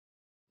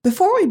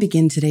Before we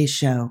begin today's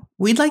show,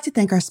 we'd like to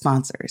thank our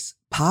sponsors,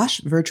 Posh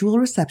Virtual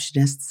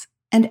Receptionists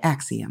and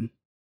Axiom.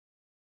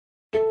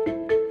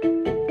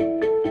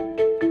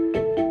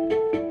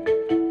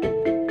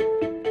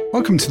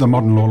 Welcome to the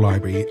Modern Law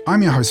Library.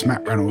 I'm your host,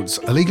 Matt Reynolds,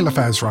 a legal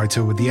affairs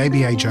writer with the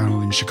ABA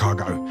Journal in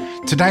Chicago.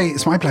 Today,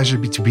 it's my pleasure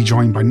to be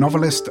joined by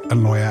novelist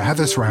and lawyer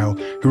Heather Terrell,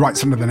 who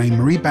writes under the name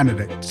Marie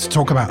Benedict, to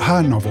talk about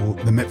her novel,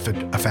 The Mitford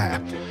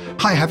Affair.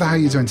 Hi, Heather. How are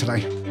you doing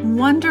today?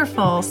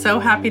 Wonderful. So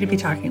happy to be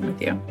talking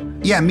with you.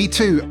 Yeah, me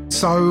too.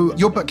 So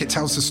your book, it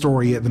tells the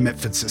story of the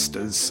Mitford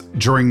sisters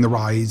during the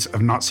rise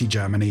of Nazi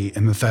Germany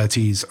in the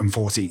 30s and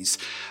 40s.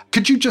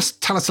 Could you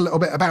just tell us a little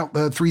bit about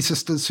the three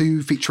sisters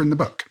who feature in the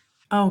book?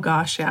 Oh,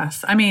 gosh,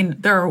 yes. I mean,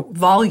 there are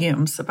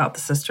volumes about the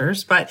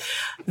sisters, but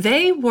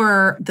they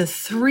were the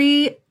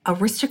three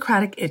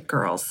aristocratic it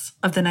girls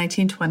of the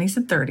 1920s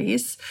and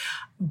 30s,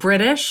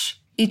 British,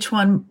 each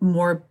one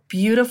more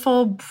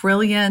beautiful,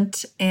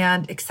 brilliant,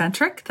 and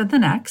eccentric than the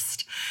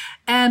next.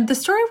 And the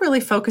story really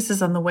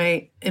focuses on the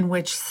way in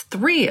which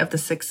three of the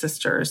six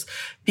sisters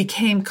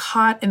became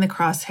caught in the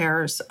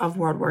crosshairs of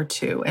World War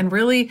II and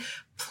really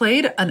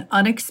played an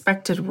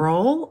unexpected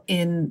role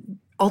in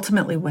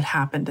ultimately what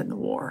happened in the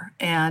war.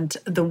 And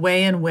the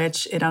way in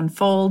which it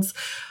unfolds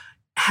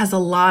has a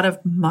lot of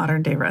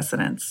modern day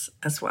resonance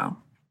as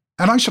well.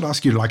 And I should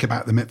ask you,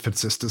 about the Mitford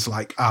sisters.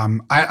 I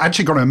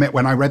actually got to admit,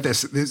 when I read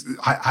this,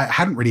 I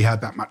hadn't really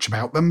heard that much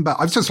about them, but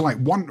I was just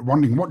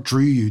wondering what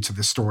drew you to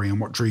this story and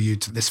what drew you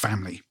to this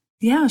family.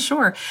 Yeah,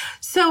 sure.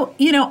 So,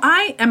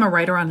 I am a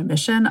writer on a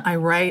mission. I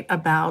write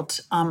about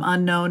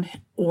unknown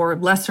or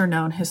lesser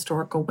known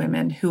historical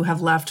women who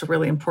have left a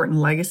really important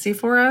legacy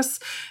for us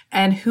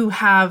and who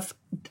have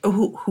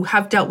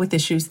dealt with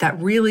issues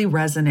that really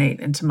resonate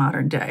into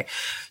modern day.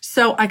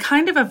 So I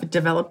kind of have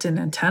developed an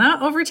antenna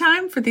over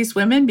time for these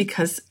women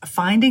because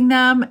finding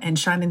them and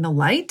shining the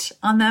light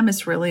on them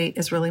is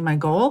really my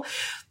goal.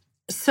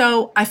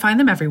 So I find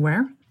them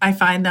everywhere. I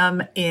find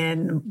them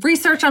in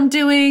research I'm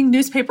doing,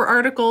 newspaper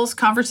articles,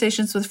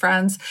 conversations with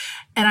friends.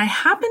 And I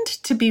happened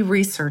to be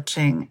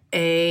researching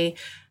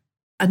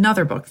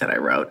another book that I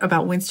wrote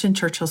about Winston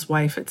Churchill's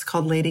wife. It's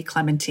called Lady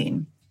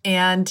Clementine.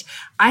 And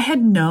I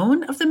had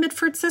known of the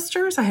Mitford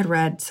sisters. I had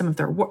read some of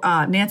their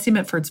Nancy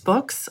Mitford's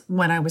books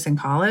when I was in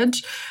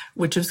college,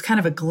 which was kind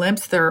of a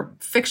glimpse. They're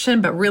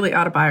fiction, but really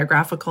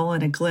autobiographical,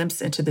 and a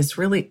glimpse into this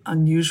really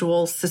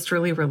unusual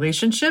sisterly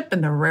relationship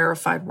in the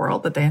rarefied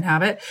world that they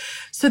inhabit.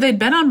 So they'd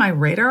been on my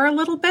radar a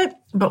little bit.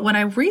 But when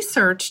I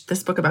researched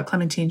this book about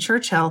Clementine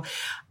Churchill,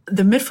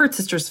 the Mitford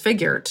sisters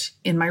figured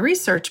in my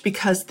research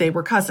because they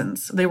were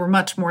cousins. They were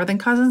much more than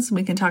cousins, and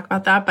we can talk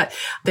about that, but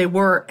they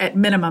were at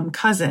minimum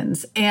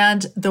cousins.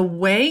 And the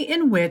way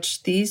in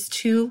which these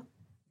two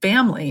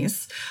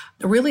families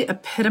really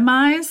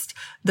epitomized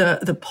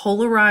the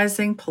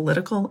polarizing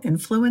political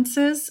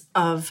influences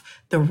of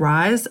the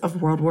rise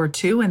of World War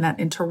II and that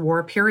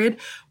interwar period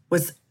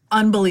was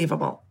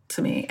unbelievable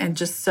to me and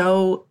just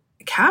so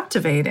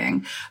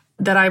captivating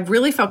that I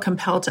really felt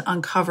compelled to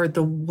uncover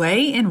the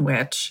way in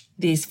which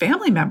these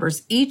family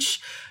members each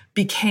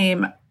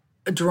became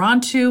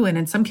drawn to, and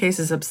in some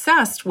cases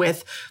obsessed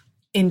with,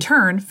 in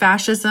turn,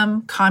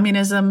 fascism,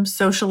 communism,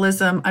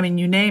 socialism,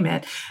 you name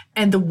it,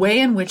 and the way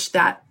in which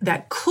that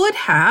could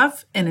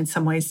have, and in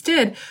some ways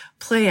did,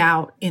 play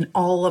out in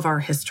all of our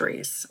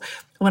histories.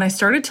 When I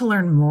started to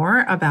learn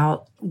more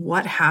about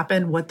what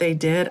happened, what they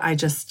did, I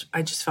just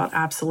felt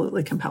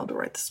absolutely compelled to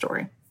write the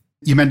story.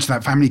 You mentioned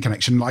that family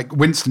connection,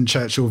 Winston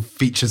Churchill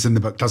features in the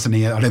book, doesn't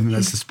he? I don't think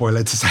that's a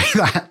spoiler to say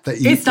that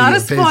it's not a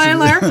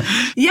spoiler.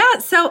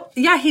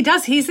 Yeah, he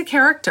does. He's a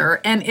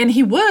character, and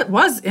he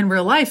was in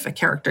real life a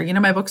character.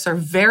 My books are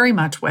very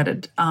much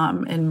wedded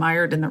and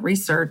mired in the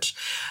research.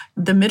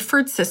 The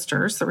Mitford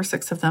sisters, there were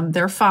six of them,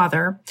 their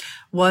father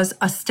was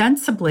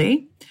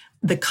ostensibly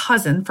the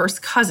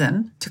first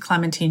cousin to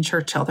Clementine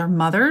Churchill. Their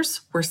mothers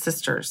were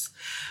sisters.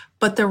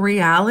 But the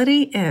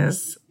reality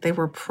is they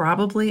were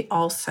probably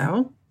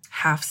also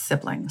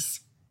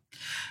half-siblings.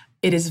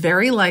 It is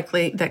very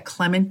likely that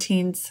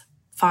Clementine's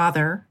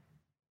father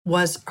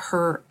was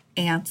her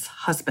aunt's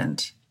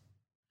husband.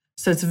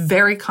 So it's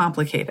very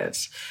complicated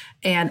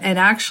and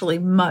actually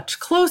much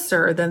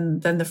closer than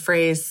the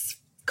phrase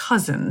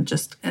cousin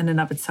just in and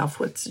of itself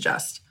would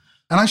suggest.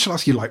 And I should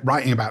ask you,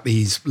 writing about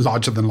these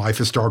larger-than-life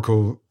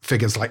historical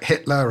figures like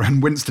Hitler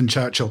and Winston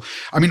Churchill,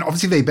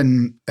 obviously they've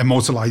been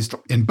immortalized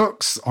in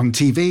books, on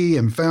TV,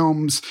 in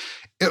films.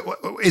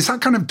 Is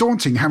that kind of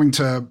daunting, having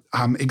to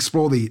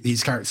explore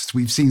these characters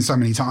we've seen so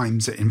many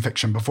times in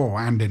fiction before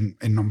and in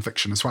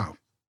nonfiction as well?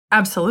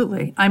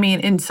 Absolutely.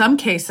 In some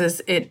cases,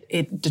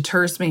 it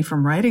deters me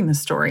from writing the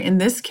story. In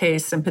this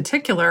case in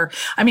particular,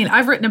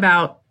 I've written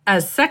about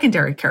as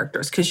secondary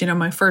characters because,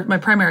 my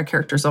primary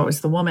character is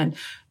always the woman.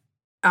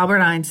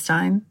 Albert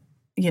Einstein,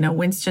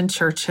 Winston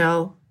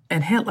Churchill,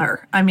 and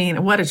Hitler.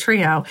 What a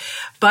trio.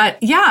 But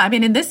yeah,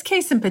 in this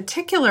case in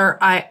particular,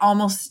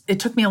 it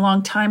took me a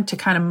long time to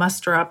kind of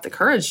muster up the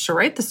courage to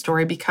write the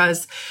story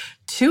because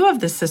two of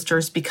the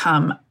sisters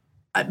become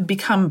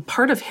become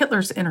part of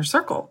Hitler's inner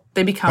circle.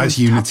 They become both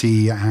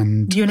Unity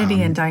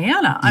and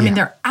Diana. I mean,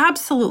 they're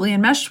absolutely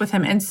enmeshed with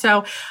him. And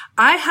so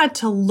I had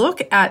to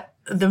look at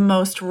the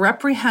most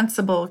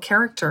reprehensible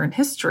character in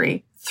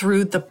history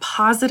through the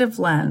positive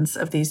lens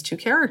of these two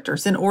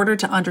characters in order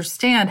to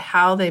understand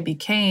how they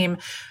became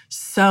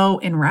so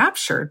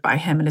enraptured by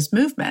him and his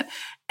movement.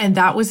 And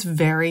that was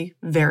very,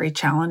 very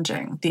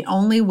challenging. The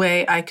only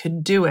way I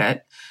could do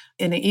it,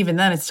 and even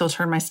then it still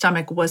turned my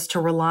stomach, was to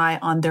rely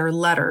on their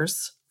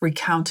letters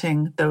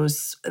recounting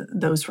those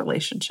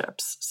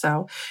relationships.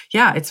 So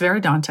yeah, it's very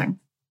daunting.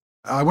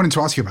 I wanted to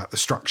ask you about the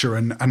structure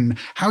and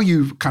how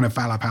you kind of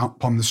fell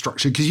upon the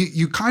structure, because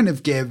you kind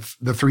of give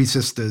the three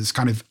sisters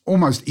kind of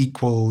almost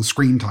equal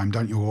screen time,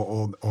 don't you,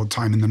 or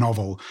time in the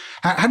novel.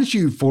 How did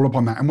you fall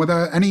upon that? And were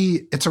there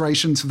any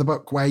iterations of the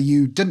book where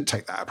you didn't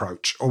take that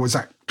approach, or was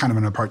that kind of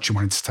an approach you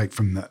wanted to take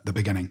from the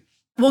beginning?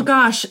 Well,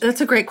 gosh,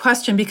 that's a great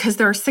question, because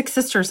there are 6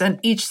 sisters and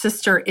each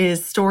story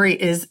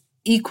is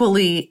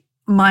equally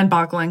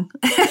mind-boggling.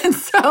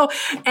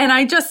 And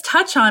I just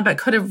touch on, but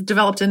could have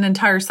developed an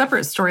entire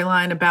separate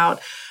storyline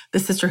about the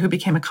sister who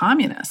became a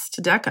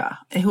communist, Decca,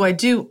 who I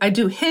do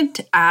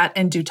hint at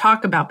and do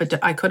talk about, but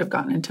I could have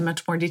gotten into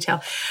much more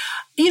detail.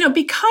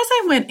 Because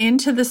I went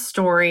into the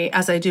story,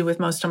 as I do with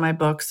most of my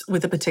books,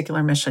 with a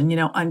particular mission,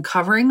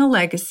 uncovering a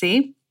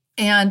legacy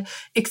and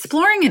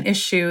exploring an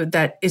issue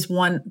that is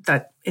one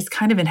that is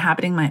kind of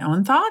inhabiting my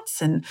own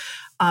thoughts and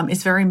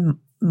is very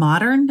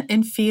modern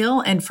in feel.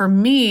 And for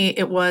me,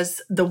 it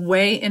was the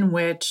way in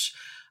which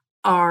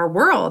our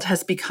world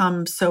has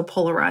become so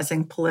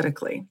polarizing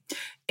politically.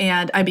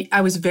 And I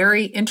was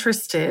very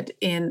interested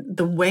in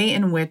the way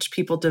in which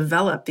people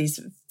develop these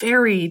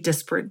very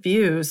disparate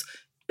views,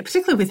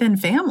 particularly within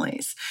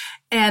families.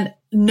 And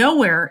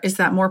nowhere is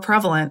that more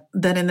prevalent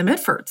than in the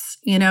Mitfords.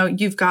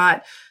 You've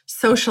got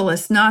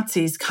socialists,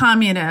 Nazis,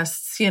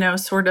 communists,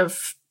 sort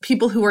of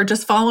people who are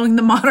just following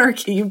the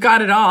monarchy. You've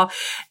got it all.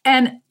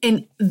 And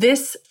in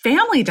this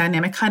family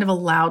dynamic kind of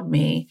allowed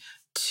me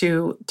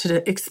to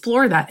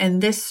explore that.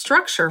 And this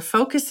structure,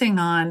 focusing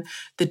on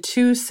the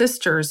 2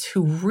 sisters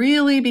who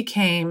really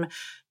became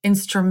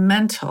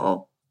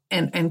instrumental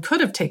and could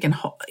have taken,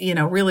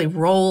 really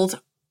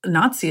rolled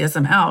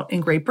Nazism out in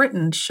Great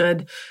Britain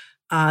should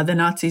the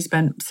Nazis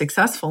been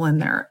successful in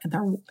their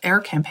air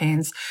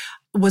campaigns,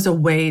 was a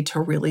way to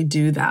really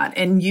do that.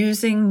 And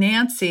using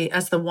Nancy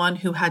as the one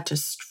who had to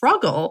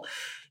struggle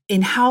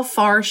in how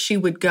far she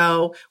would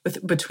go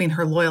between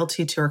her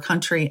loyalty to her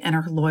country and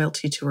her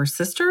loyalty to her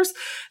sisters,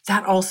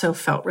 that also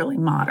felt really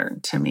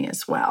modern to me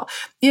as well.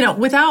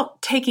 Without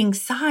taking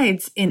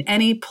sides in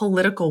any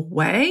political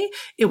way,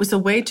 it was a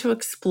way to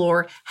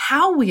explore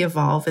how we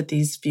evolve at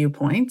these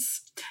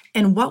viewpoints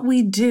and what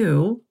we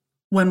do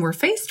when we're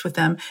faced with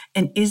them,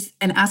 and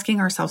asking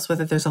ourselves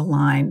whether there's a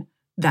line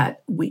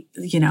that we,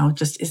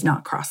 just is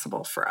not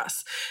crossable for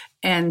us.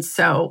 And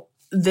so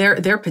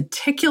their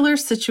particular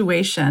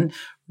situation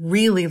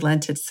really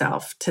lent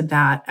itself to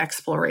that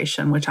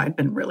exploration, which I'd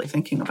been really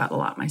thinking about a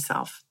lot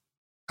myself.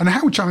 And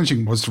how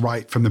challenging was to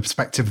write from the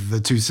perspective of the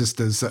 2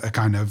 sisters that are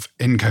kind of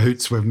in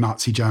cahoots with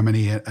Nazi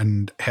Germany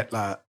and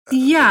Hitler?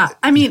 Yeah,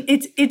 I mean,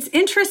 it's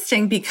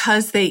interesting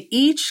because they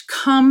each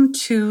come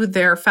to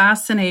their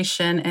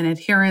fascination and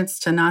adherence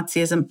to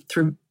Nazism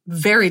through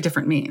very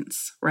different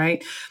means,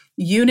 right?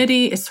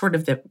 Unity is sort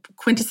of the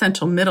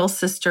quintessential middle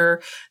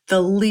sister,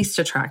 the least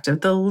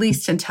attractive, the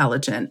least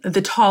intelligent,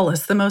 the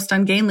tallest, the most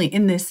ungainly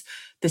in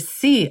the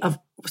sea of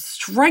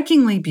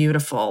strikingly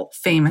beautiful,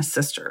 famous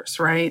sisters,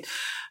 right?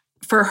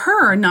 For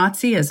her,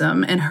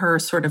 Nazism and her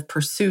sort of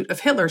pursuit of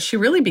Hitler, she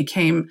really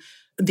became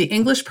the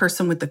English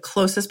person with the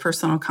closest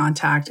personal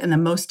contact and the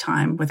most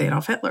time with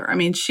Adolf Hitler. I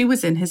mean, she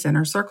was in his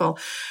inner circle.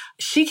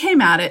 She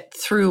came at it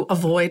through a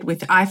void,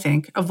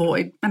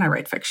 and I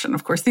write fiction,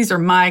 of course. These are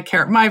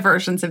my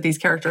versions of these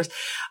characters,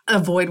 a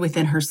void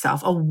within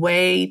herself, a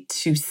way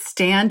to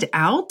stand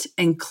out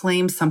and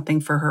claim something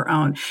for her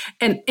own.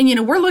 And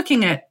we're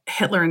looking at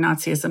Hitler and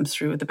Nazism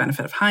through the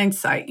benefit of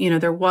hindsight.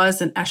 There was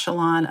an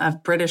echelon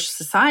of British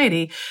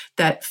society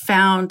that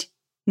found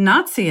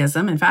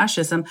Nazism and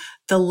fascism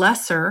the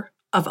lesser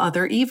of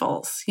other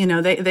evils.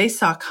 They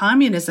saw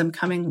communism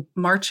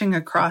marching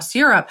across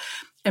Europe.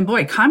 And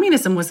boy,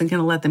 communism wasn't going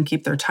to let them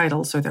keep their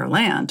titles or their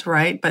land,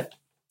 right? But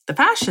the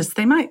fascists,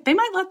 they might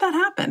let that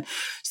happen.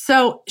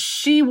 So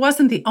she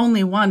wasn't the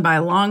only one by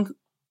a long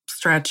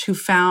stretch who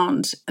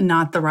found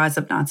not the rise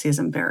of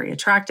Nazism very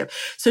attractive.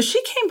 So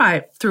she came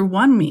by through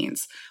one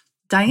means.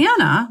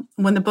 Diana,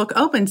 when the book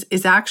opens,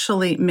 is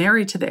actually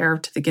married to the heir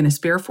to the Guinness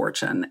beer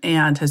fortune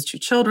and has 2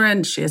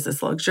 children. She has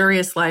this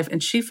luxurious life,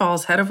 and she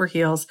falls head over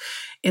heels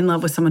in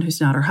love with someone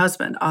who's not her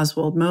husband,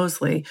 Oswald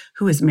Mosley,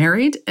 who is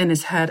married and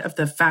is head of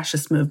the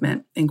fascist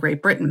movement in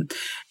Great Britain.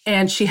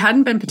 And she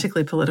hadn't been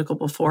particularly political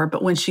before,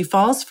 but when she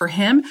falls for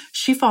him,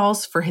 she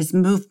falls for his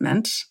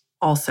movement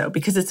also,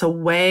 because it's a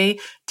way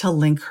to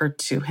link her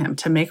to him.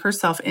 To make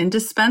herself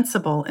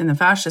indispensable in the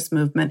fascist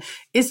movement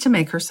is to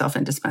make herself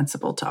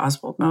indispensable to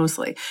Oswald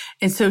Mosley.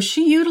 And so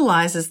she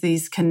utilizes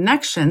these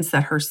connections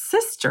that her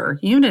sister,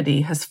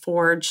 Unity, has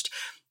forged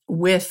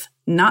with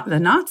not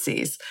the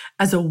Nazis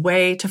as a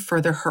way to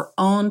further her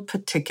own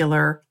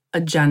particular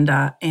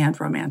agenda and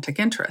romantic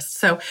interests.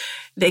 So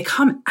they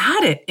come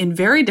at it in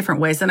very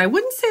different ways. And I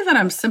wouldn't say that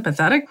I'm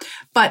sympathetic,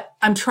 but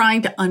I'm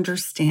trying to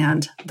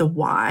understand the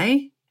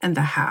why and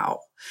the how,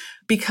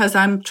 because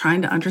I'm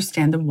trying to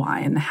understand the why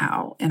and the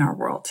how in our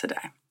world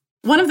today.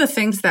 One of the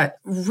things that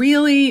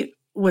really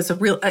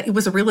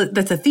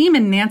that's a theme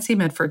in Nancy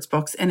Mitford's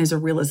books and is a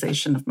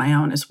realization of my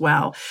own as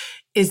well,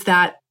 is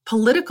that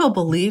political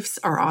beliefs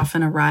are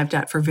often arrived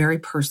at for very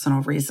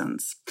personal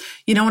reasons.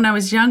 You know, when I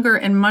was younger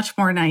and much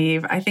more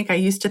naive, I think I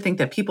used to think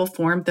that people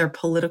formed their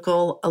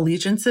political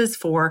allegiances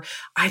for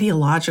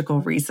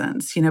ideological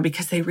reasons, you know,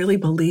 because they really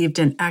believed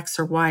in X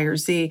or Y or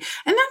Z.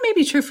 And that may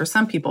be true for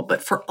some people,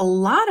 but for a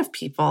lot of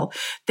people,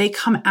 they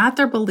come at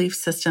their belief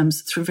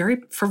systems for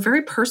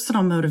very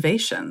personal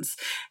motivations.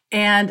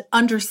 And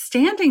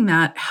understanding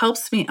that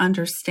helps me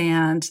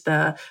understand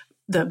the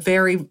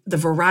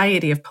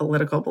variety of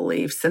political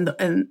beliefs and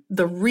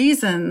the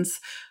reasons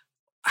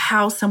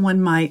how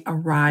someone might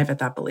arrive at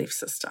that belief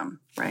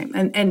system, right?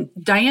 And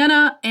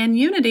Diana and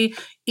Unity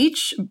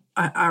each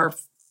are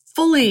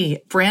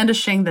fully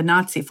brandishing the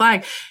Nazi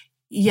flag,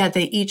 yet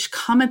they each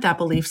come at that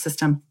belief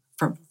system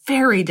for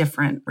very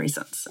different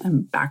reasons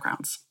and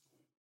backgrounds.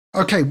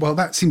 Okay, well,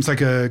 that seems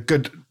like a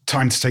good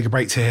time to take a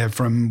break to hear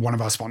from one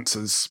of our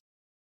sponsors.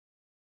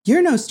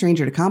 You're no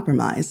stranger to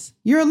compromise.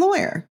 You're a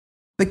lawyer.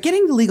 But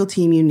getting the legal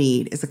team you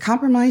need is a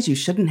compromise you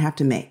shouldn't have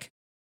to make.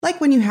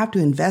 Like when you have to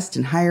invest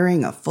in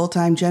hiring a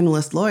full-time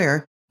generalist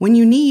lawyer when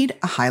you need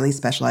a highly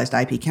specialized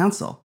IP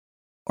counsel.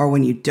 Or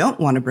when you don't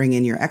want to bring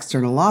in your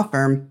external law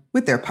firm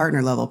with their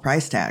partner-level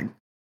price tag.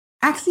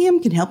 Axiom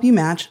can help you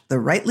match the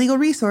right legal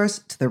resource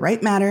to the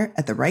right matter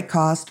at the right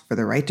cost for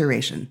the right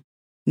duration.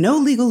 No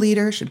legal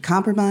leader should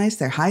compromise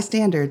their high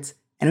standards,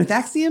 and with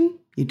Axiom,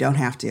 you don't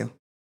have to.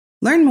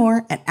 Learn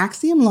more at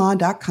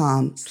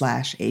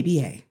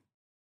axiomlaw.com/ABA.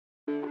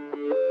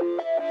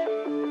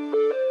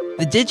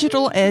 The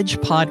Digital Edge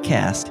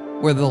Podcast,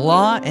 where the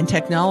law and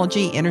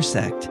technology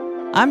intersect.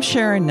 I'm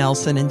Sharon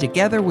Nelson, and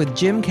together with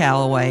Jim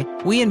Calloway,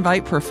 we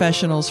invite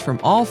professionals from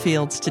all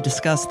fields to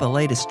discuss the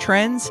latest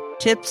trends,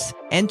 tips,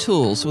 and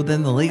tools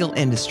within the legal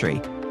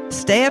industry.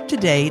 Stay up to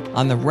date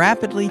on the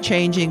rapidly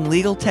changing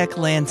legal tech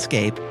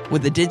landscape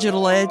with The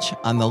Digital Edge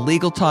on the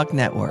Legal Talk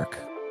Network.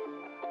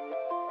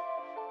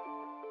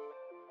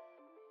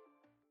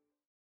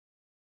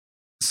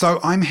 So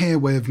I'm here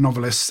with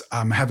novelist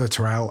Heather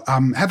Terrell.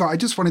 Heather, I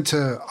just wanted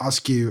to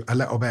ask you a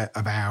little bit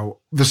about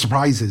the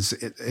surprises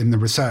in the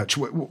research.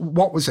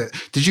 What was it?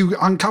 Did you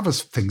uncover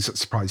things that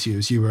surprised you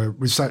as you were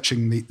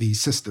researching these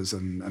sisters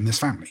and this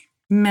family?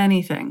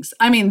 Many things.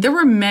 I mean, there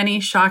were many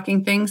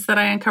shocking things that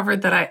I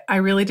uncovered that I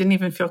really didn't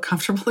even feel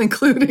comfortable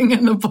including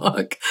in the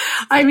book.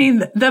 I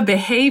mean, the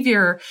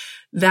behavior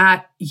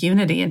that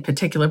Unity in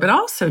particular, but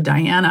also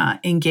Diana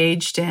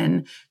engaged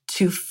in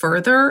to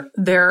further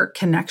their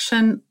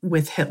connection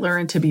with Hitler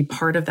and to be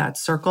part of that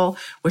circle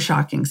was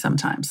shocking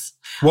sometimes.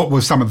 What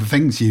were some of the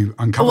things you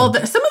uncovered? Well,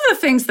 some of the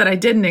things that I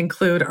didn't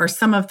include are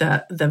some of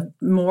the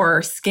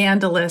more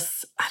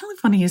scandalous, I don't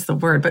even want to use the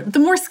word, but the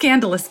more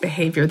scandalous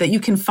behavior that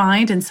you can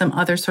find in some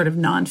other sort of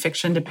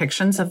nonfiction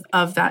depictions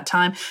of that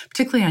time,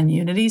 particularly on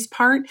Unity's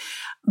part.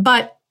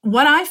 But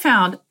what I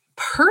found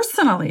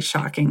personally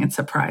shocking and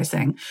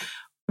surprising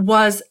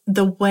was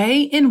the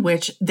way in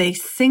which they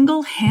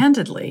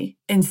single-handedly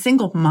and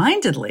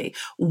single-mindedly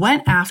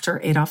went after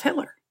Adolf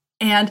Hitler.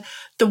 And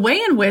the way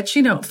in which,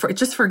 you know, for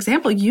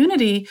example,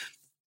 Unity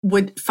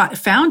would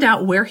found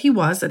out where he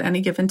was at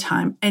any given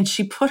time, and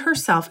she put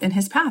herself in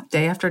his path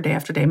day after day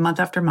after day,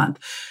 month after month.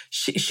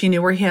 She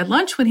knew where he had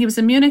lunch when he was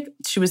in Munich.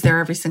 She was there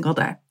every single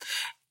day.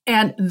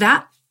 And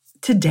that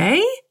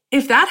today,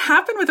 if that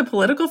happened with a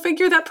political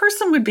figure, that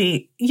person would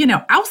be, you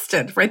know,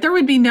 ousted, right? There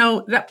would be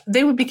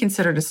they would be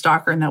considered a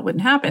stalker and that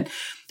wouldn't happen.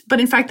 But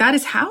in fact, that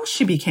is how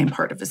she became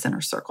part of his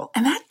inner circle.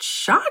 And that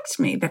shocked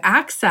me, the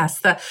access,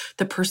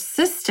 the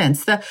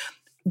persistence,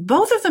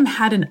 both of them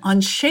had an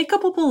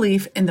unshakable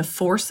belief in the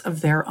force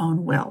of their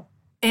own will.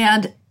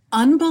 And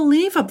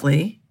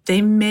unbelievably,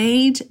 they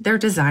made their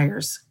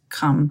desires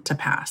come to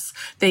pass.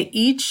 They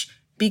each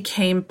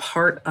became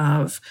part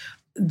of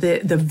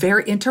the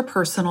very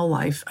interpersonal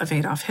life of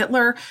Adolf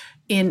Hitler,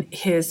 in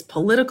his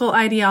political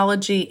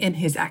ideology, in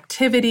his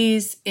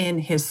activities, in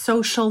his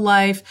social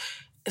life.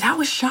 That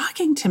was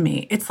shocking to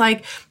me. It's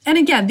like, and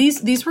again,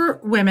 these were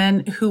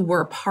women who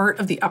were part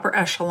of the upper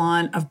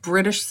echelon of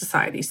British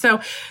society.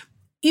 So,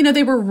 you know,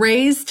 they were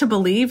raised to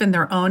believe in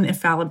their own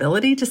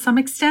infallibility to some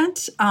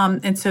extent.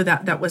 And so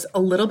that was a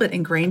little bit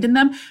ingrained in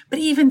them. But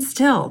even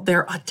still,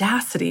 their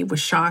audacity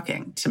was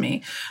shocking to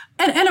me.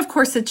 And of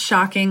course, it's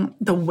shocking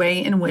the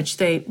way in which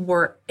they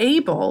were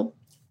able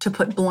to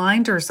put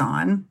blinders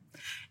on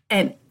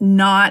and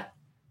not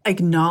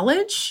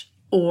acknowledge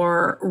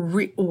or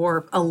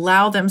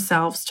allow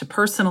themselves to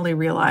personally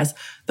realize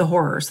the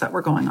horrors that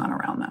were going on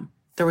around them.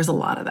 There was a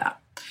lot of that.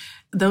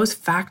 Those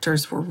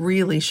factors were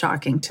really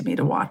shocking to me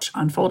to watch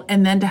unfold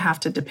and then to have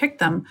to depict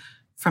them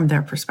from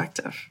their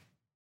perspective.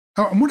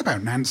 Oh, and what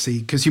about Nancy?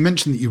 Because you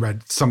mentioned that you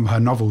read some of her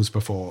novels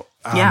before.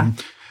 Yeah.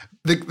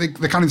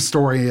 The kind of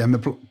story and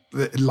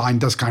the line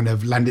does kind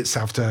of lend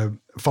itself to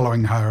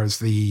following her as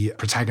the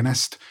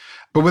protagonist.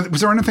 But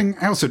was there anything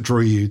else that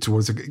drew you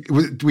towards it?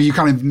 Were you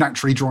kind of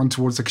naturally drawn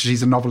towards her because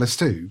she's a novelist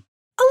too?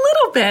 A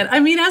little bit. I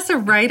mean, as a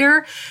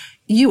writer,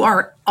 you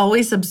are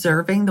always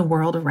observing the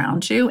world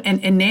around you.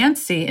 And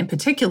Nancy, in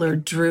particular,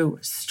 drew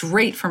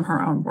straight from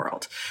her own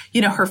world.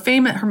 You know, her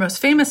most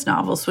famous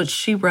novels, which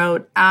she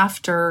wrote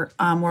after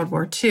World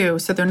War II,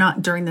 so they're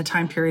not during the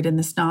time period in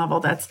this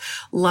novel, that's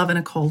Love in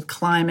a Cold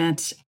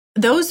Climate.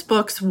 Those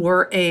books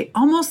were a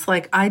almost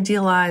like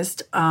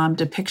idealized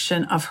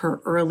depiction of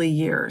her early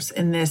years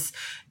in this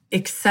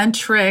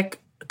eccentric,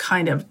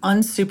 kind of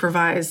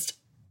unsupervised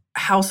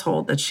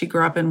household that she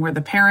grew up in, where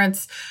the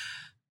parents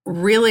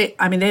really,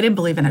 I mean, they didn't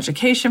believe in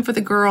education for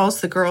the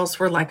girls. The girls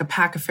were like a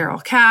pack of feral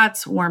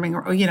cats, worming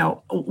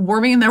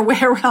their way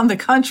around the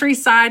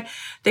countryside.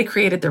 They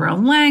created their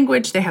own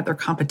language. They had their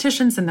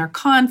competitions and their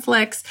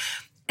conflicts.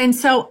 And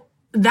so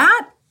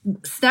that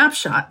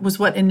snapshot was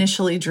what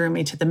initially drew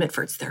me to the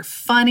Mitfords. They're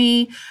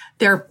funny.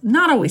 They're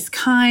not always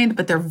kind,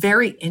 but they're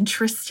very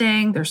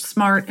interesting. They're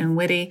smart and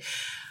witty.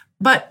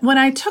 But when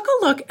I took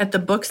a look at the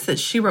books that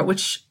she wrote,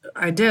 which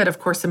I did, of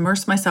course,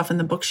 immerse myself in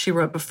the books she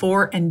wrote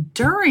before and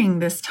during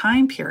this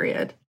time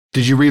period.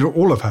 Did you read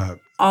all of her?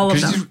 All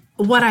of them.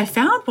 What I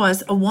found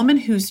was a woman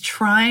who's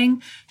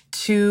trying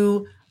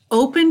to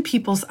open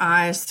people's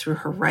eyes through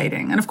her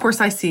writing. And of course,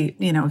 I see,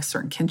 a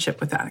certain kinship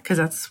with that because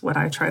that's what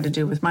I try to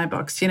do with my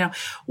books.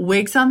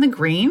 Wigs on the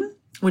Green,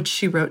 which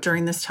she wrote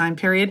during this time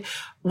period,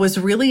 was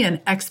really an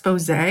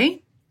expose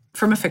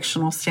from a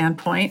fictional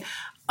standpoint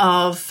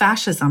of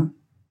fascism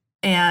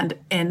and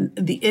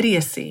the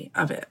idiocy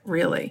of it,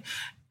 really.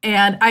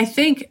 And I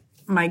think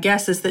my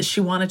guess is that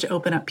she wanted to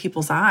open up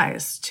people's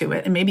eyes to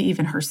it, and maybe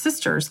even her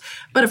sisters.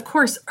 But of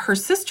course, her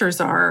sisters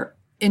are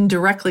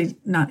indirectly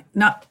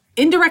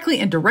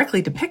and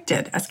directly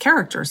depicted as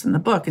characters in the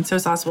book, and so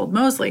is Oswald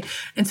Mosley.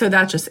 And so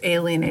that just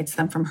alienates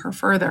them from her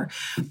further.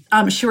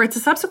 She writes a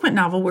subsequent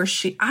novel where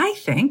I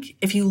think,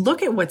 if you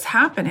look at what's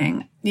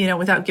happening,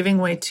 without giving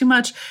away too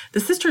much, the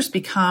sisters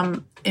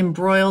become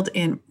embroiled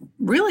in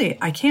really,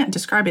 I can't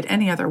describe it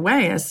any other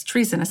way, as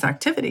treasonous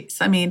activities.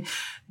 I mean,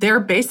 they're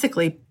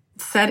basically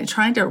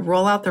trying to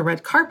roll out the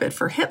red carpet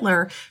for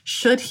Hitler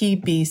should he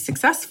be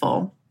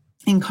successful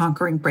in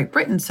conquering Great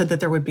Britain, so that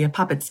there would be a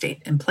puppet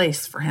state in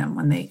place for him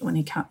when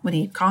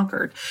he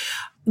conquered.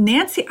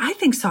 Nancy, I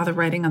think, saw the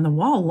writing on the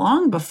wall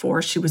long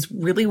before she was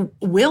really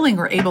willing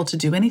or able to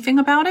do anything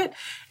about it.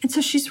 And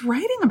so she's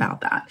writing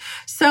about that.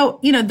 So,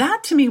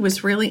 that to me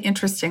was really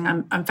interesting.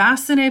 I'm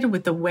fascinated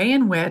with the way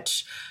in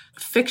which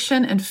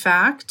fiction and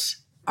fact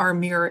are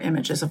mirror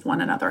images of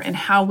one another, and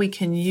how we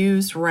can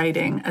use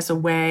writing as a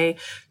way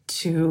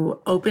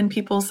to open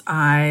people's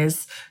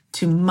eyes,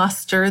 to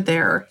muster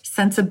their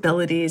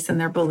sensibilities and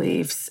their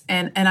beliefs.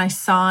 And I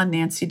saw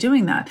Nancy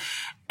doing that.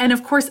 And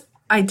of course,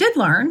 I did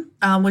learn,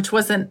 which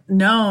wasn't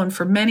known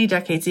for many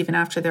decades, even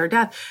after their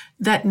death,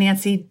 that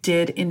Nancy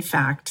did, in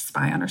fact,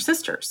 spy on her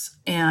sisters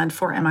and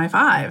for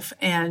MI5.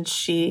 And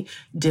she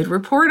did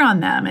report on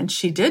them, and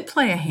she did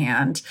play a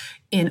hand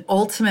in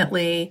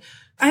ultimately,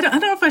 I don't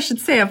know if I should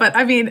say it, but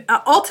I mean,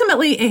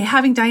 ultimately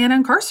having Diana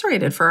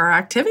incarcerated for her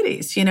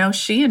activities. She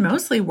and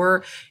Mosley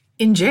were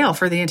in jail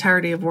for the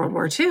entirety of World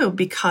War II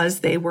because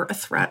they were a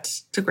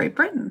threat to Great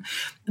Britain.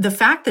 The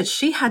fact that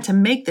she had to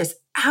make this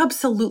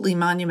absolutely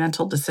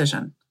monumental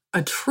decision,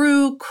 a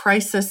true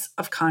crisis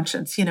of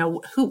conscience,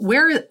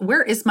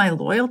 where is my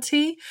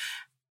loyalty?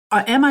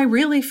 Am I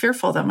really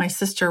fearful that my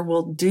sister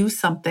will do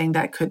something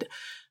that could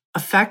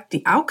affect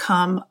the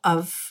outcome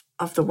of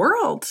the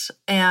world?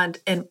 And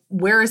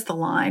where is the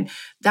line?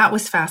 That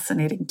was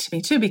fascinating to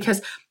me too,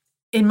 because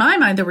in my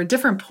mind, there were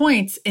different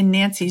points in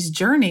Nancy's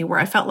journey where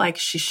I felt like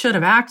she should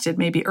have acted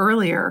maybe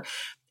earlier.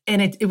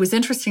 And it was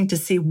interesting to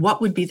see what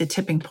would be the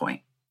tipping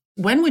point.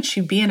 When would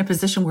she be in a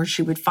position where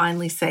she would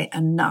finally say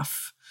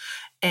enough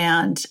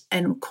and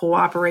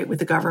cooperate with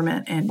the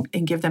government and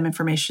give them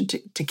information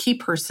to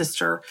keep her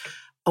sister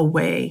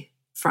away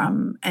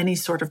from any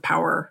sort of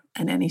power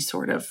and any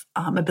sort of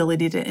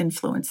ability to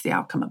influence the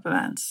outcome of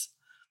events?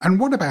 And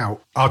what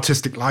about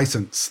artistic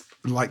license?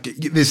 Like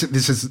this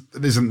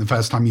isn't the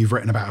first time you've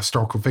written about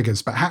historical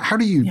figures, but how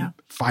do you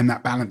find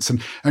that balance?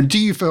 And do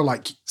you feel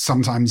like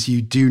sometimes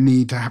you do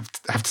need to have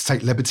to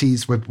take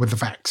liberties with the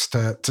facts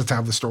to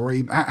tell the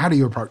story? How do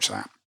you approach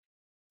that?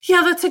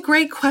 Yeah, that's a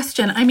great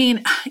question. I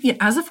mean,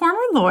 as a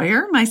former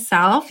lawyer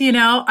myself,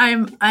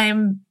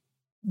 I'm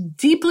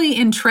deeply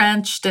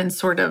entrenched and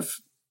sort of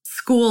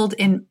schooled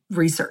in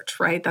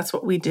research, right? That's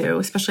what we do,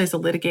 especially as a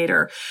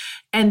litigator.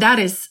 And that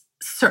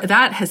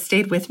has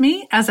stayed with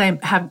me as I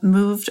have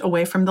moved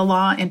away from the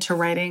law into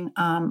writing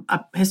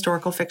a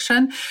historical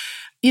fiction.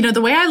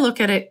 The way I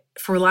look at it,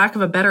 for lack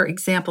of a better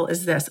example,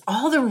 is this.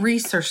 All the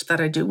research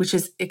that I do, which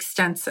is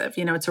extensive,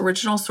 it's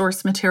original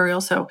source material.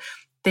 So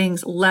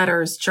things,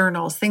 letters,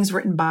 journals, things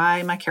written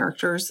by my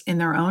characters in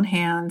their own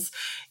hands,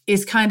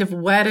 is kind of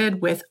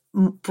wedded with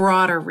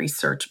broader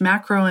research,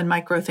 macro and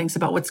micro things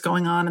about what's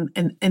going on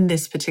in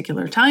this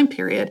particular time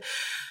period.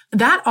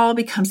 That all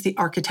becomes the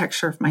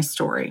architecture of my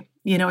story.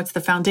 It's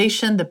the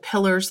foundation, the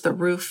pillars, the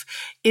roof.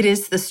 It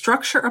is the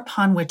structure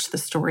upon which the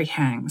story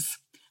hangs.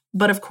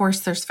 But of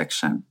course, there's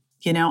fiction.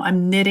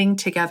 I'm knitting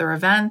together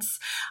events.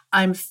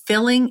 I'm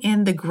filling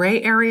in the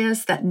gray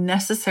areas that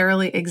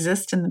necessarily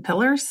exist in the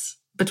pillars,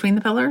 between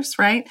the pillars,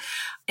 right?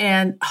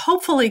 And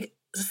hopefully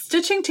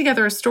stitching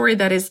together a story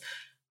that is,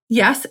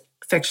 yes,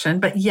 fiction,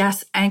 but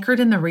yes, anchored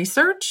in the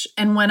research.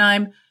 And when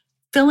I'm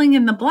filling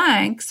in the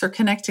blanks or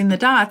connecting the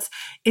dots,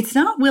 it's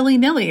not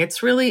willy-nilly.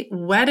 It's really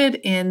wedded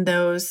in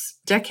those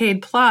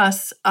decade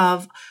plus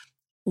of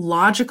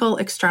logical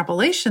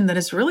extrapolation that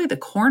is really the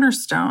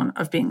cornerstone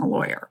of being a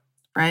lawyer,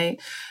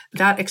 right?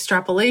 That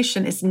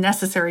extrapolation is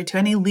necessary to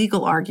any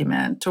legal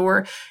argument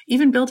or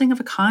even building of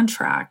a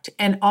contract.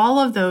 And all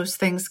of those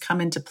things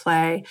come into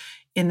play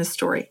in the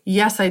story.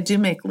 Yes, I do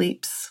make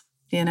leaps.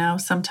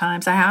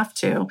 Sometimes I have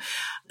to.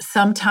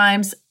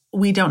 Sometimes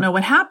we don't know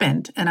what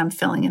happened, and I'm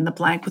filling in the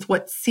blank with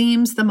what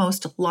seems the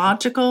most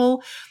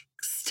logical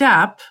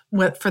step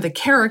for the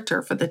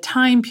character, for the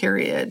time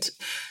period.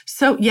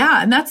 So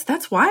yeah, and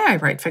that's why I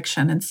write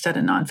fiction instead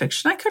of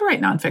nonfiction. I could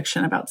write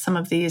nonfiction about some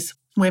of these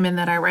women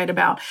that I write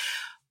about,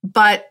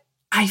 but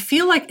I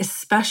feel like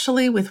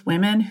especially with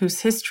women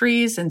whose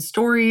histories and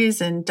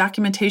stories and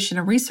documentation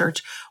and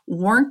research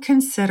weren't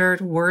considered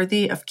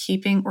worthy of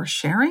keeping or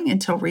sharing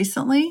until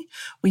recently,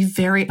 we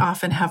very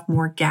often have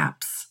more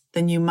gaps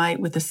than you might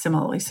with a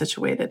similarly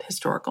situated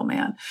historical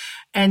man.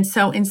 And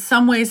so in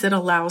some ways, it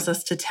allows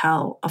us to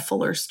tell a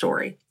fuller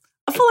story,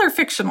 a fuller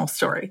fictional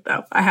story,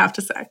 though, I have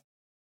to say.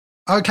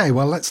 Okay,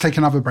 well, let's take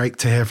another break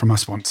to hear from our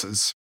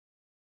sponsors.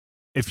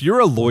 If you're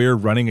a lawyer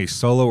running a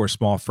solo or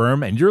small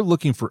firm and you're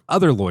looking for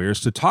other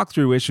lawyers to talk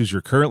through issues you're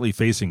currently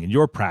facing in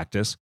your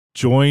practice,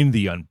 join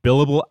the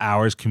Unbillable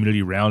Hours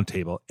Community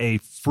Roundtable, a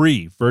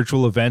free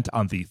virtual event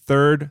on the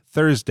third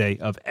Thursday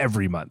of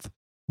every month.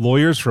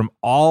 Lawyers from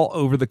all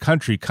over the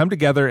country come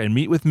together and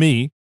meet with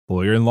me,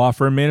 lawyer and law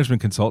firm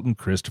management consultant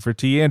Christopher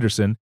T.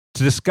 Anderson,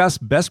 to discuss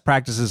best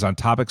practices on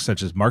topics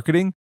such as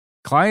marketing,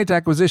 client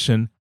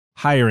acquisition,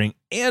 hiring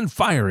and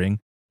firing,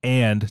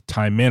 and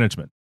time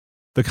management.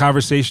 The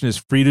conversation is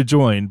free to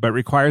join, but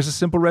requires a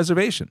simple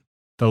reservation.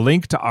 The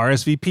link to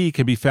RSVP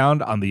can be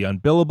found on the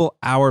Unbillable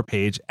Hour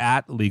page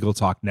at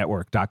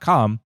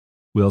LegalTalkNetwork.com.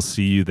 We'll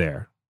see you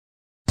there.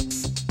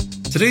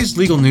 Today's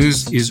legal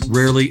news is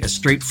rarely as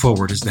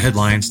straightforward as the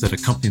headlines that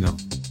accompany them.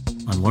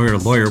 On Lawyer to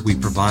Lawyer, we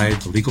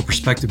provide the legal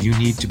perspective you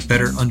need to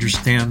better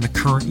understand the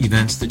current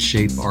events that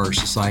shape our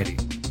society.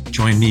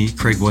 Join me,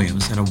 Craig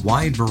Williams, and a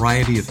wide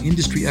variety of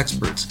industry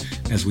experts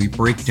as we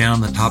break down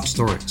the top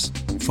stories.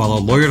 Follow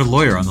Lawyer to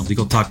Lawyer on the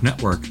Legal Talk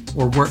Network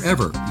or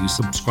wherever you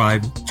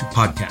subscribe to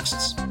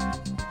podcasts.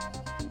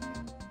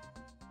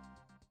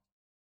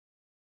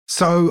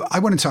 So I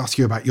wanted to ask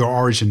you about your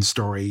origin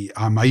story.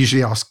 I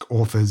usually ask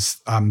authors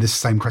this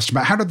same question,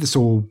 but how did this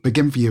all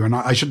begin for you?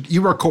 And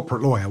you were a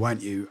corporate lawyer,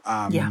 weren't you?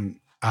 Yeah.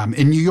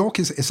 In New York,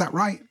 is that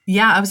right?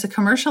 Yeah, I was a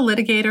commercial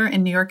litigator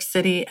in New York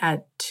City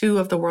at two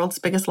of the world's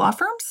biggest law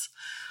firms.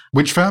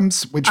 Which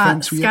firms? Which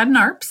firms were you? Skadden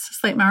Arps,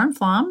 Slate Meyer and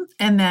Flom,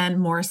 and then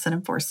Morrison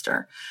and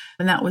Forster.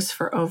 And that was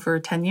for over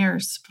 10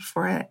 years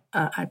before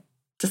I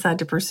decided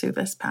to pursue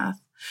this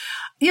path.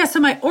 Yeah, so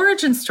my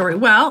origin story,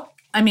 well,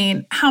 I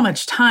mean, how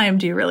much time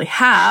do you really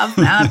have,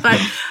 Matt?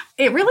 But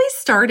it really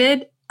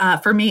started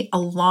for me a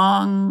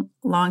long,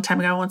 long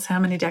time ago. I won't say how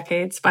many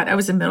decades, but I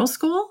was in middle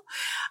school.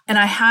 And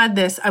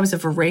I was a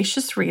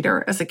voracious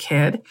reader as a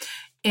kid.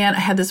 And I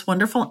had this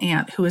wonderful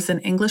aunt who was an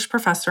English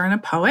professor and a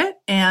poet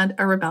and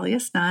a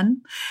rebellious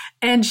nun.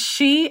 And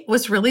she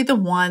was really the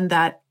one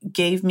that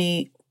gave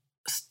me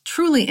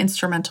truly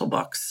instrumental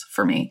books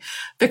for me,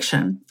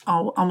 fiction,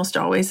 almost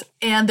always.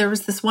 And there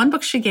was this one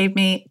book she gave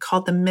me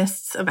called The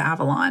Mists of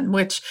Avalon,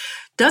 which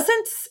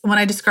when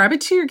I describe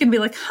it to you, you're going to be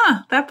like,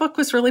 that book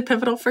was really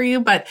pivotal for you.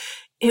 But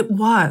it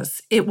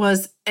was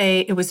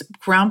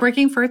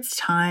groundbreaking for its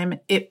time.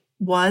 It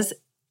was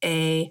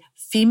a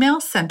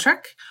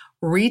female-centric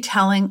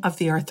retelling of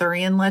the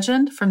Arthurian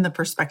legend from the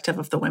perspective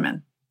of the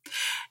women.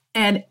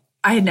 And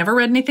I had never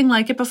read anything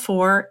like it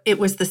before. It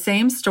was the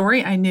same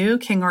story I knew,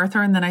 King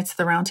Arthur and the Knights of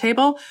the Round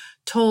Table,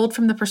 told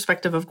from the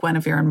perspective of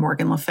Guinevere and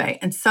Morgan Le Fay.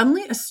 And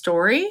suddenly a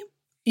story,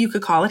 you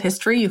could call it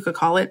history, you could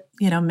call it,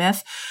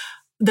 myth,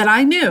 that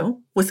I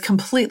knew was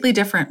completely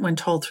different when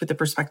told through the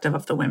perspective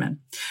of the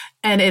women.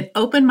 And it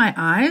opened my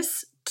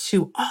eyes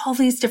to all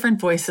these different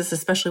voices,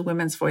 especially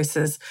women's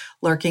voices,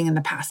 lurking in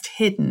the past,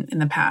 hidden in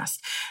the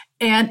past.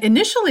 And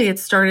initially, it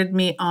started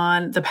me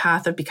on the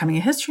path of becoming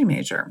a history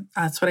major.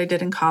 That's what I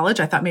did in college.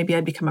 I thought maybe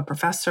I'd become a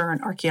professor,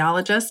 an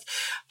archaeologist.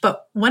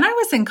 But when I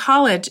was in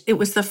college, it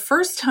was the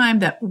first time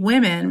that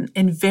women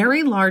in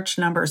very large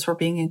numbers were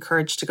being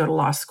encouraged to go to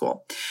law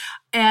school.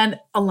 And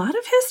a lot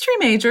of history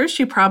majors,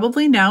 you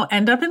probably know,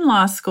 end up in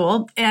law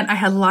school. And I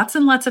had lots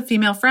and lots of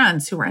female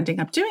friends who were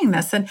ending up doing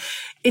this. And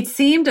it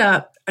seemed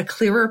a a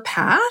clearer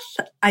path.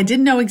 I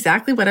didn't know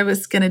exactly what I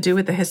was going to do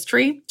with the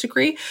history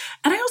degree.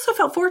 And I also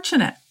felt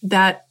fortunate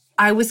that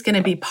I was going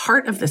to be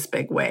part of this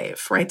big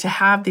wave, right? To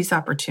have these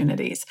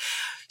opportunities.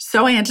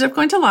 So I ended up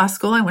going to law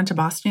school. I went to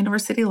Boston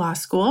University Law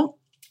School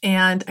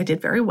and I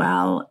did very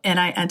well. And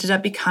I ended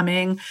up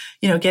becoming,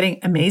 getting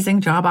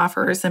amazing job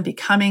offers and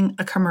becoming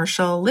a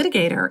commercial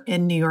litigator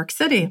in New York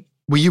City.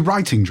 Were you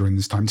writing during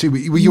this time too?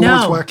 Were you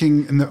always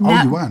working in the...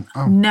 Oh, you weren't?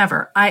 Oh.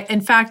 Never. I,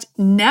 in fact,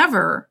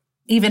 never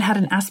even had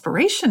an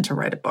aspiration to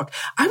write a book.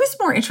 I was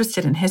more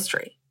interested in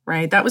history,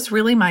 right? That was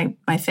really my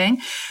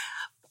thing.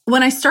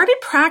 When I started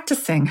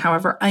practicing,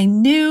 however, I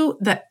knew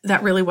that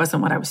that really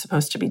wasn't what I was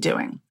supposed to be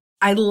doing.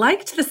 I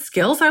liked the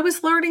skills I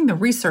was learning, the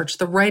research,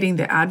 the writing,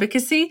 the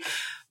advocacy,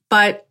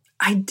 but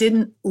I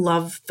didn't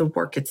love the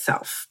work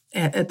itself,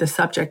 the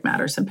subject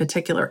matters in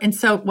particular. And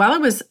so while I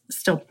was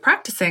still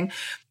practicing,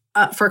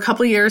 for a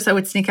couple of years, I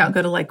would sneak out and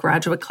go to like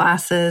graduate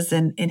classes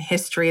in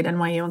history at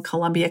NYU and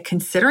Columbia,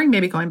 considering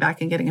maybe going back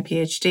and getting a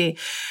PhD.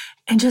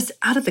 And just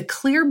out of the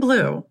clear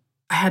blue,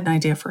 I had an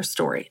idea for a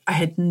story. I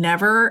had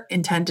never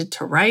intended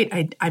to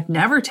write. I've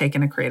never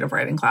taken a creative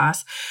writing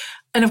class.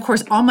 And of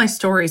course, all my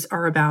stories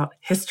are about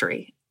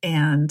history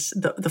and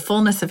the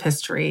fullness of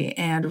history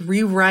and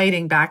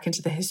rewriting back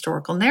into the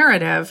historical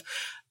narrative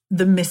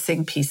the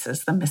missing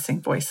pieces, the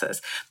missing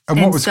voices. And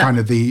what was kind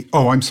of the?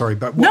 Oh, I'm sorry,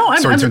 but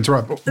sorry to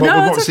interrupt.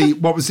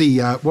 What was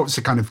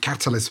the kind of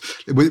catalyst?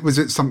 Was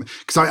it something?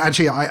 Because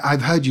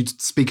I've heard you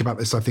speak about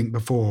this, I think,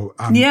 before.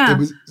 Yeah. It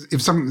was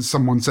if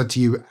someone said to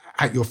you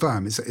at your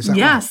firm, is that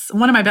yes, right?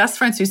 One of my best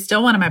friends, who's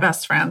still one of my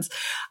best friends.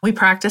 We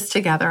practiced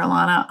together,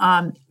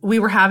 Alana. We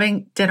were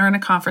having dinner in a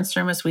conference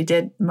room, as we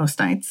did most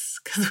nights,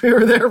 because we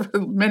were there for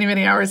many,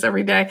 many hours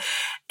every day.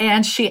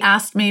 And she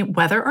asked me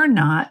whether or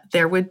not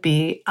there would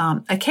be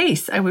a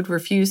case I would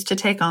refuse to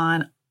take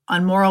on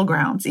moral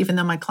grounds, even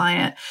though my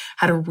client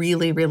had a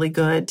really, really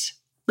good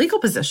legal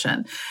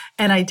position.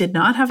 And I did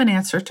not have an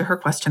answer to her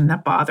question.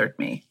 That bothered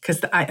me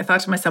because I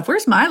thought to myself,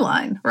 where's my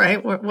line,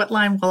 right? What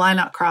line will I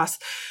not cross?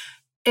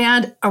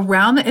 And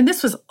and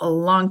this was a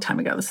long time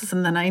ago, this is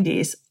in the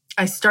 90s,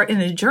 I start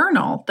in a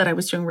journal that I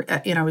was doing,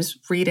 I was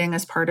reading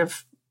as part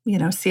of,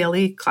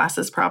 CLE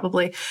classes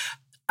probably.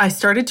 I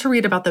started to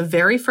read about the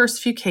very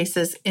first few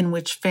cases in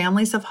which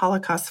families of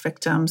Holocaust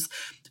victims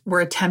were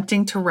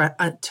attempting to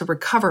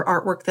recover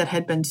artwork that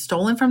had been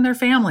stolen from their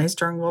families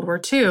during World War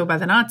II by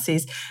the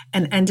Nazis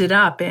and ended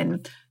up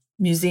in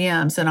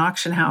museums and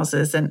auction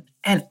houses. And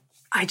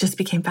I just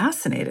became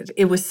fascinated.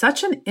 It was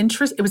such an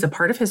interest. It was a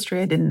part of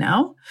history I didn't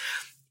know.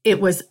 It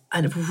was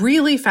a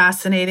really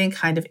fascinating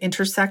kind of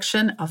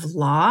intersection of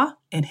law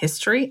and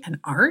history and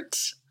art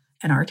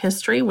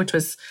history, which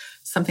was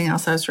something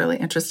else I was really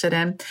interested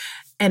in.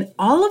 And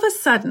all of a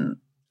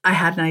sudden, I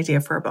had an idea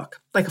for a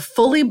book, like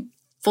fully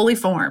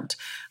formed.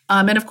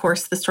 And of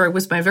course, the story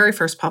was my very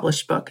first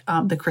published book,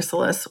 The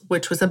Chrysalis,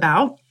 which was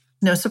about,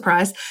 no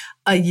surprise,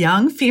 a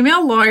young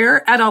female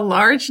lawyer at a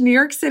large New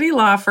York City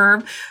law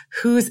firm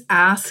who's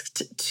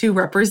asked to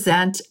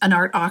represent an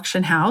art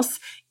auction house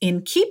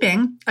in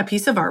keeping a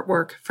piece of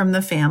artwork from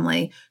the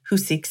family who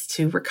seeks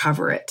to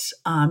recover it.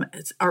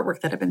 It's artwork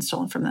that had been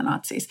stolen from the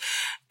Nazis.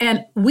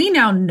 And we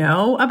now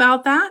know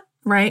about that,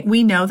 right?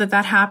 We know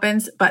that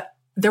happens, but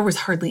there was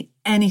hardly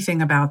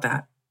anything about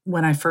that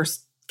when I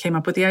first came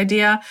up with the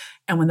idea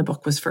and when the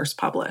book was first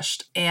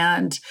published.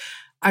 And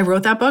I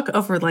wrote that book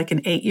over like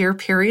an 8-year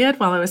period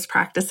while I was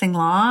practicing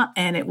law.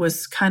 And it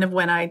was kind of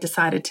when I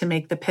decided to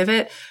make the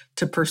pivot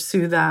to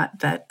pursue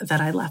that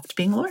I left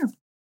being a lawyer.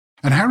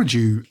 And how did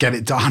you get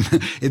it done?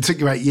 It took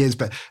you 8 years,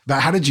 but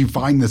how did you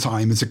find the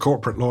time as a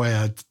corporate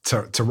lawyer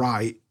to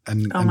write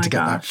and to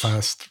get that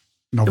first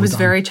novel It was done?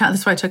 very challenging.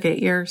 That's why it took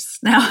 8 years.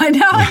 Now I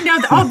know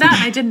all that.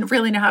 And I didn't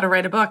really know how to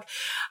write a book.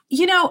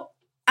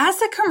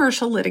 As a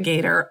commercial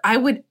litigator, I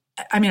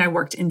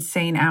worked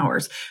insane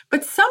hours,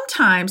 but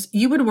sometimes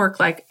you would work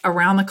like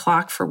around the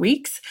clock for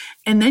weeks,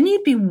 and then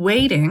you'd be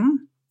waiting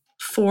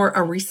for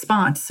a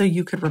response so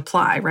you could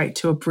reply, right,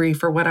 to a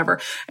brief or whatever.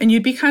 And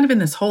you'd be kind of in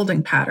this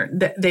holding pattern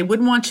that they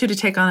wouldn't want you to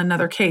take on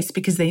another case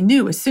because they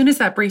knew as soon as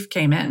that brief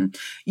came in,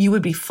 you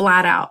would be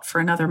flat out for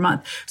another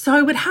month. So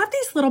I would have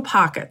these little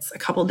pockets, a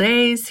couple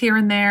days here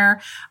and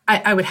there.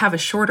 I would have a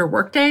shorter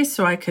work day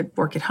so I could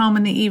work at home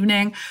in the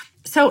evening.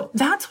 So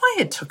that's why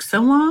it took so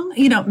long.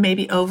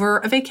 Maybe over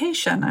a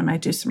vacation, I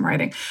might do some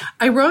writing.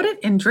 I wrote it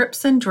in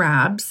drips and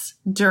drabs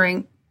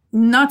during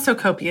not so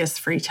copious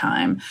free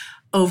time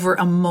over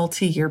a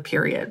multi-year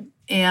period.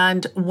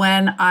 And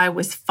when I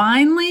was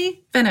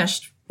finally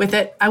finished with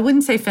it, I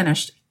wouldn't say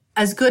finished,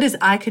 as good as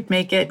I could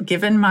make it,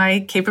 given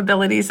my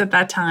capabilities at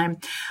that time,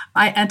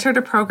 I entered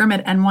a program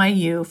at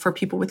NYU for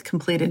people with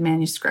completed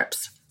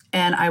manuscripts.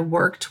 And I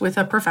worked with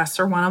a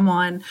professor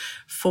one-on-one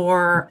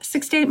for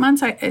 6 to 8 months.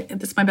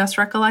 That's my best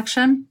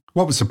recollection.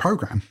 What was the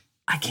program?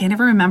 I can't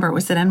even remember. It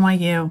was at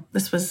NYU.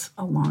 This was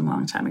a long,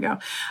 long time ago.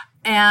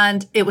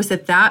 And it was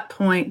at that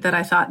point that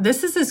I thought,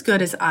 this is as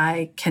good as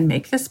I can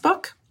make this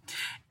book.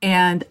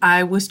 And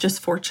I was just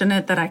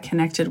fortunate that I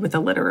connected with a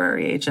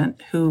literary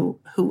agent who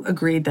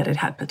agreed that it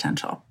had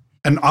potential.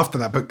 And after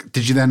that book,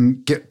 did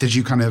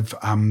you kind of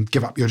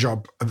give up your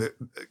job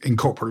in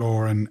corporate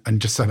law and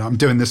just said, I'm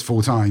doing this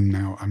full time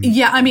now?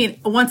 Yeah, I mean,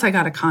 once I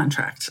got a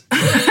contract.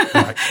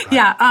 Right.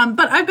 Yeah,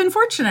 but I've been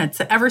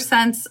fortunate. Ever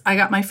since I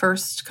got my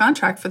first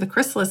contract for the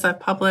Chrysalis, I've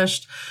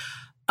published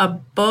a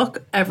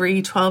book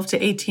every 12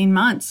 to 18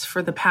 months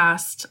for the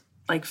past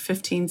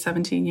 15,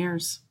 17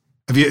 years.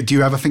 Do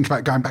you ever think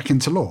about going back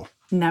into law?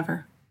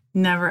 Never,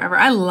 ever.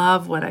 I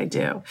love what I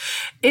do.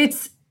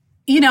 It's,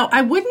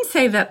 I wouldn't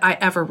say that I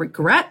ever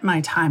regret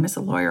my time as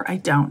a lawyer. I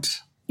don't.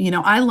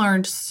 I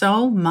learned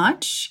so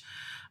much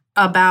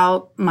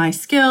about my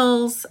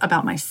skills,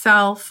 about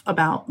myself,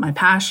 about my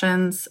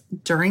passions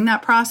during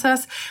that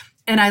process.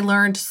 And I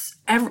learned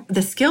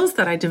the skills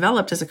that I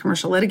developed as a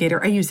commercial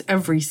litigator, I use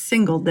every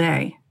single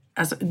day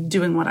as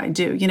doing what I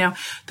do.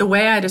 The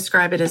way I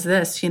describe it is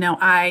this,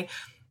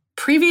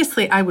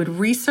 previously I would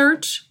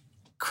research,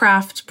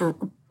 craft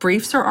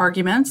briefs or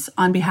arguments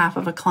on behalf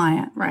of a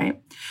client,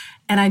 right?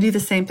 And I do the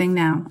same thing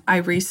now. I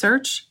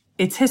research,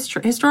 it's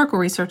historical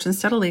research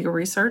instead of legal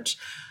research.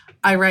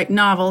 I write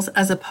novels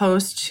as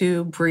opposed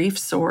to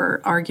briefs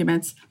or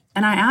arguments,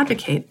 and I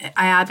advocate.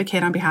 I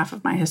advocate on behalf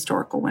of my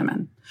historical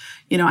women.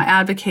 I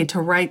advocate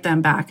to write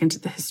them back into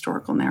the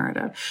historical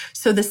narrative.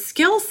 So the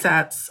skill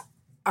sets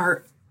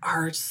are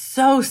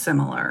so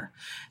similar.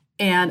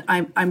 And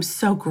I'm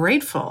so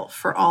grateful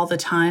for all the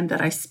time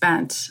that I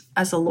spent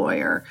as a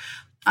lawyer.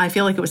 I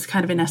feel like it was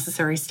kind of a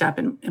necessary step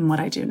in what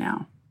I do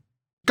now.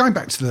 Going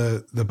back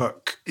to the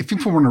book, if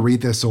people want to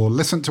read this or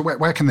listen to it,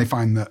 where can they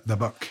find the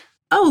book?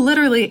 Oh,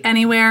 literally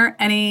anywhere,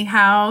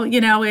 anyhow.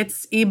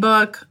 It's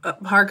ebook,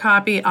 hard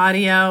copy,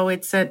 audio.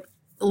 It's at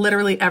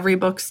literally every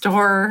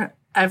bookstore,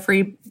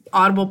 every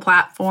Audible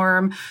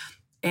platform,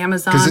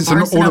 Amazon. Because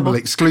it's an Audible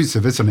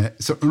exclusive, isn't it?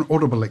 It's an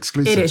Audible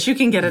exclusive. It is. You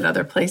can get it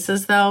other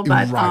places, though.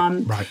 But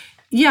right.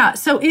 Yeah,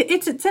 so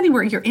it's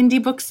anywhere. Your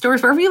indie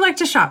bookstores, wherever you like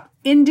to shop.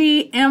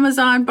 Indie,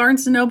 Amazon,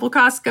 Barnes & Noble,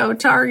 Costco,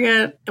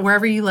 Target,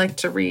 wherever you like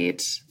to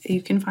read,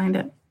 you can find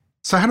it.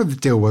 So how did the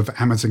deal with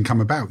Amazon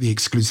come about, the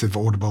exclusive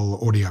Audible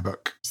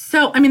audiobook?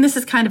 So, this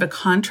is kind of a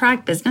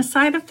contract business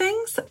side of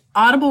things.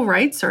 Audible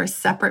rights are a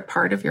separate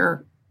part of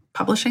your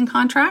publishing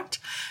contract.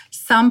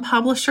 Some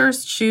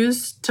publishers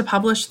choose to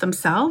publish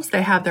themselves.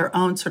 They have their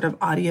own sort of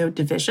audiobook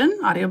division.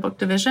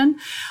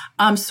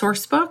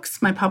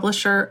 Sourcebooks, my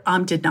publisher,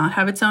 did not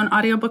have its own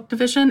audiobook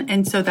division.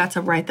 And so that's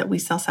a right that we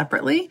sell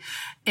separately.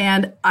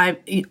 And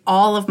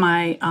all of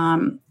my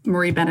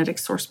Marie Benedict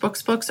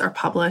Sourcebooks books are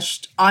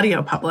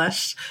audio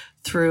published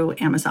through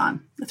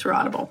Amazon, through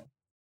Audible.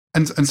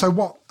 And so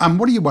what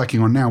are you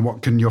working on now?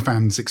 What can your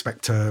fans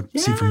expect to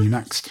see from you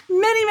next?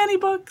 Many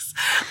books.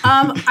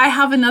 I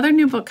have another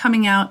new book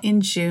coming out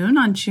in June,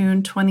 on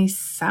June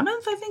 27th,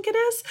 I think it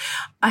is.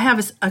 I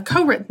have a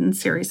co-written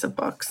series of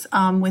books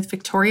with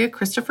Victoria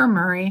Christopher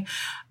Murray.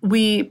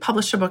 We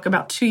published a book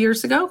about 2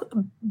 years ago,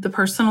 The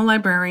Personal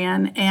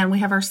Librarian, and we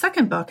have our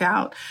second book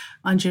out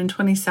on June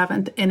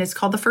 27th, and it's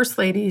called The First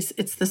Ladies.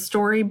 It's the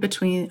story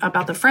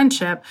about the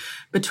friendship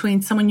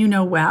between someone you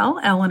know well,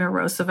 Eleanor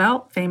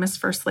Roosevelt, famous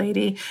First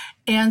Lady,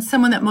 and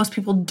someone that most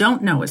people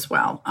don't know as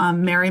well,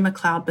 Mary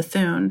McLeod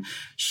Bethune.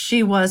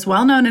 She was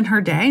well known in her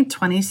day,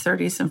 20s,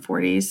 30s, and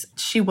 40s.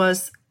 She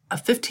was a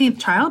 15th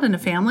child in a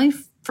family,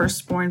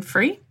 firstborn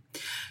free.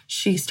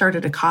 She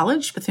started a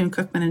college,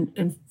 Bethune-Cookman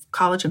in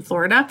college in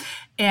Florida,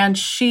 and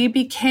she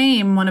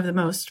became one of the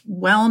most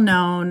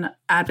well-known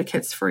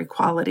advocates for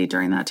equality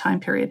during that time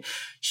period.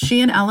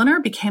 She and Eleanor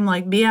became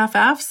like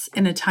BFFs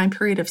in a time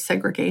period of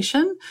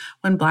segregation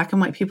when Black and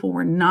white people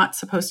were not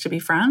supposed to be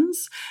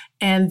friends.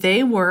 And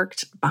they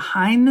worked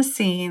behind the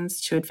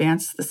scenes to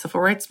advance the civil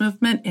rights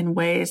movement in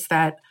ways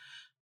that,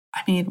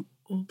 will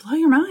blow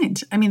your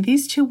mind.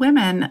 These two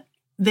women,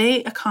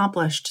 they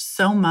accomplished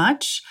so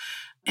much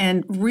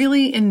and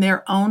really in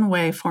their own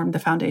way formed the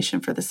foundation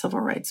for the civil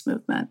rights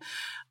movement.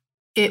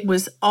 It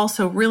was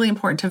also really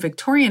important to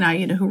Victoria and I,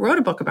 who wrote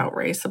a book about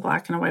race, a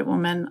Black and a white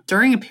woman,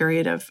 during a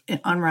period of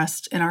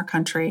unrest in our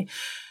country.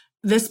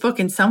 This book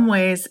in some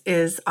ways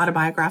is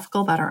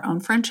autobiographical about our own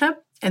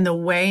friendship and the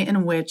way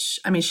in which,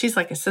 she's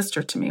like a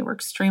sister to me. We're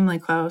extremely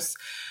close.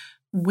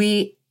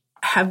 We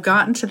have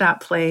gotten to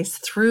that place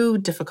through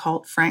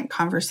difficult, frank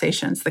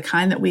conversations, the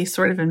kind that we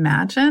sort of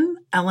imagine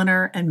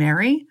Eleanor and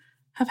Mary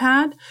have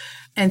had.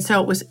 And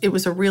so it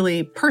was a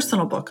really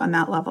personal book on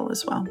that level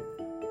as well.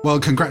 Well,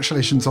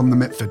 congratulations on the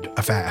Mitford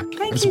Affair.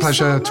 It was a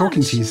pleasure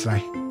talking to you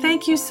today.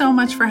 Thank you so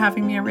much for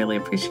having me. I really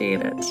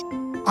appreciate it.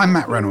 I'm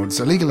Matt Reynolds,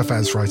 a legal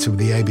affairs writer with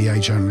the ABA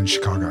Journal in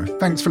Chicago.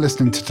 Thanks for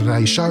listening to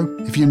today's show.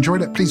 If you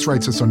enjoyed it, please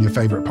rate us on your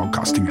favorite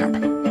podcasting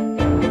app.